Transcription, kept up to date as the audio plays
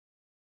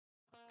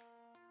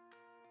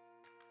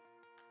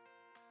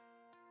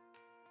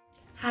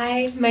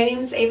Hi, my name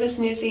is Ava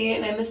Snoozy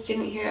and I'm a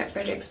student here at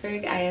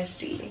Fredericksburg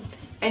ISD.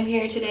 I'm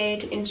here today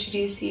to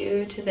introduce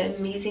you to the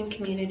amazing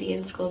community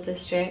and school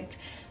district,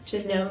 which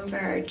is known for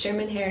our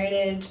German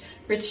heritage,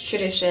 rich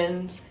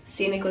traditions,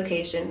 scenic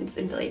locations,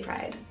 and Billy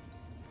pride.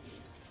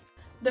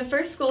 The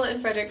first school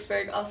in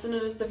Fredericksburg, also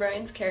known as the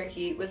Bryant's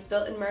Cherokee, was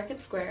built in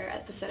Market Square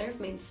at the center of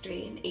Main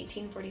Street in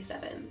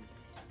 1847.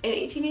 In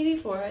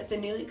 1884, the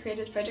newly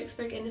created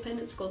Fredericksburg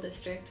Independent School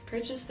District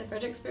purchased the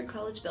Fredericksburg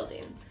College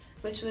building,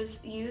 which was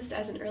used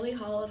as an early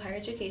hall of higher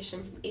education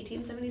from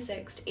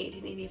 1876 to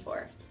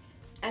 1884.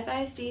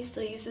 FISD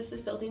still uses this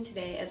building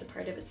today as a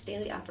part of its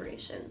daily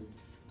operations.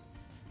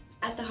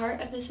 At the heart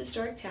of this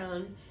historic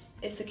town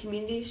is the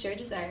community's shared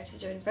desire to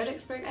join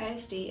Fredericksburg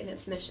ISD in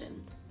its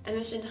mission, a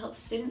mission to help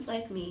students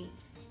like me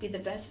be the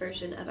best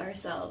version of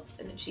ourselves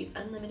and achieve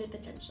unlimited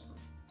potential.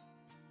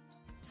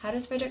 How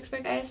does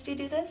Fredericksburg ISD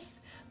do this?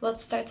 Well,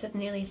 it starts with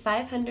nearly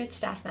 500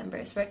 staff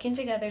members working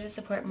together to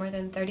support more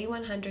than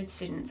 3,100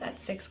 students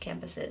at 6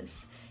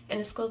 campuses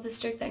in a school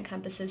district that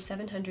encompasses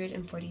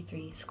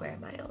 743 square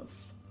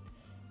miles.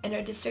 And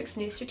our district's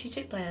new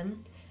strategic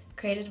plan,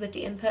 created with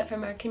the input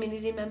from our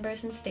community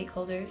members and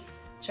stakeholders,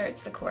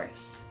 charts the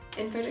course.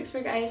 In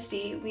Fredericksburg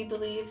ISD, we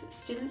believe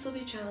students will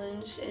be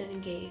challenged and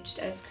engaged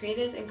as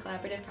creative and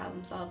collaborative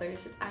problem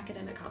solvers with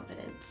academic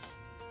confidence.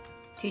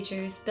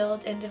 Teachers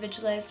build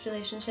individualized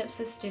relationships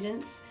with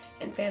students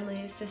and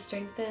families to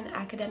strengthen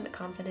academic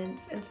confidence,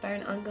 inspire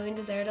an ongoing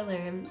desire to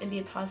learn, and be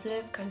a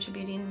positive,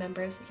 contributing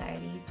member of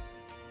society.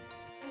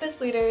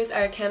 Campus leaders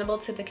are accountable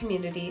to the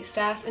community,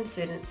 staff, and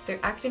students through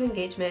active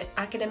engagement,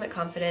 academic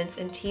confidence,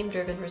 and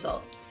team-driven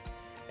results.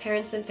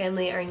 Parents and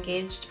family are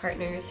engaged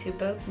partners who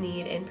both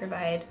need and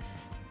provide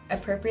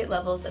appropriate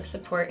levels of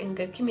support and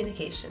good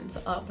communication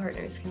so all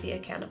partners can be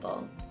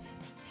accountable.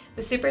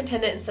 The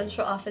superintendent and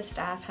central office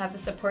staff have a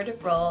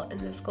supportive role in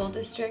the school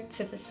district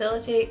to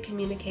facilitate,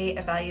 communicate,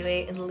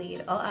 evaluate, and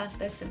lead all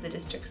aspects of the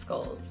district's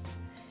goals.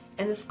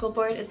 And the school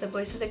board is the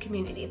voice of the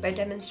community by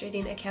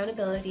demonstrating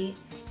accountability,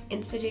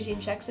 instituting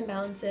checks and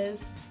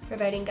balances,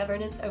 providing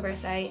governance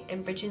oversight,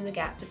 and bridging the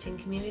gap between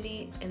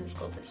community and the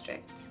school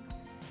district.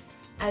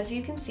 As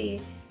you can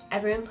see,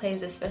 everyone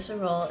plays a special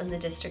role in the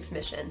district's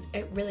mission.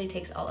 It really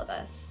takes all of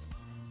us.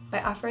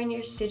 By offering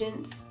your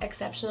students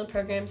exceptional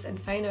programs in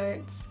fine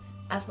arts,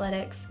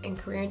 athletics, and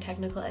career and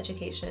technical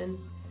education,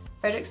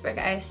 Fredericksburg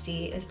ISD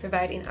is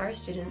providing our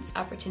students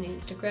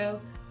opportunities to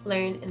grow,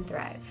 learn, and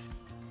thrive.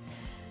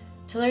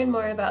 To learn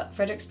more about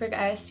Fredericksburg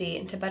ISD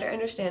and to better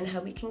understand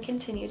how we can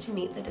continue to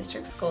meet the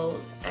district's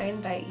goals, I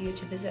invite you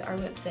to visit our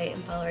website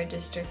and follow our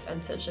district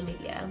on social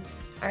media.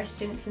 Our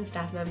students and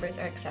staff members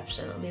are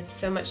exceptional, and we have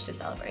so much to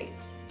celebrate.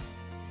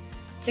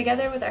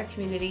 Together with our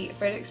community,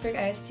 Fredericksburg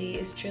ISD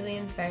is truly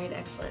inspiring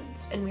excellence,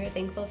 and we are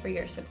thankful for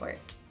your support.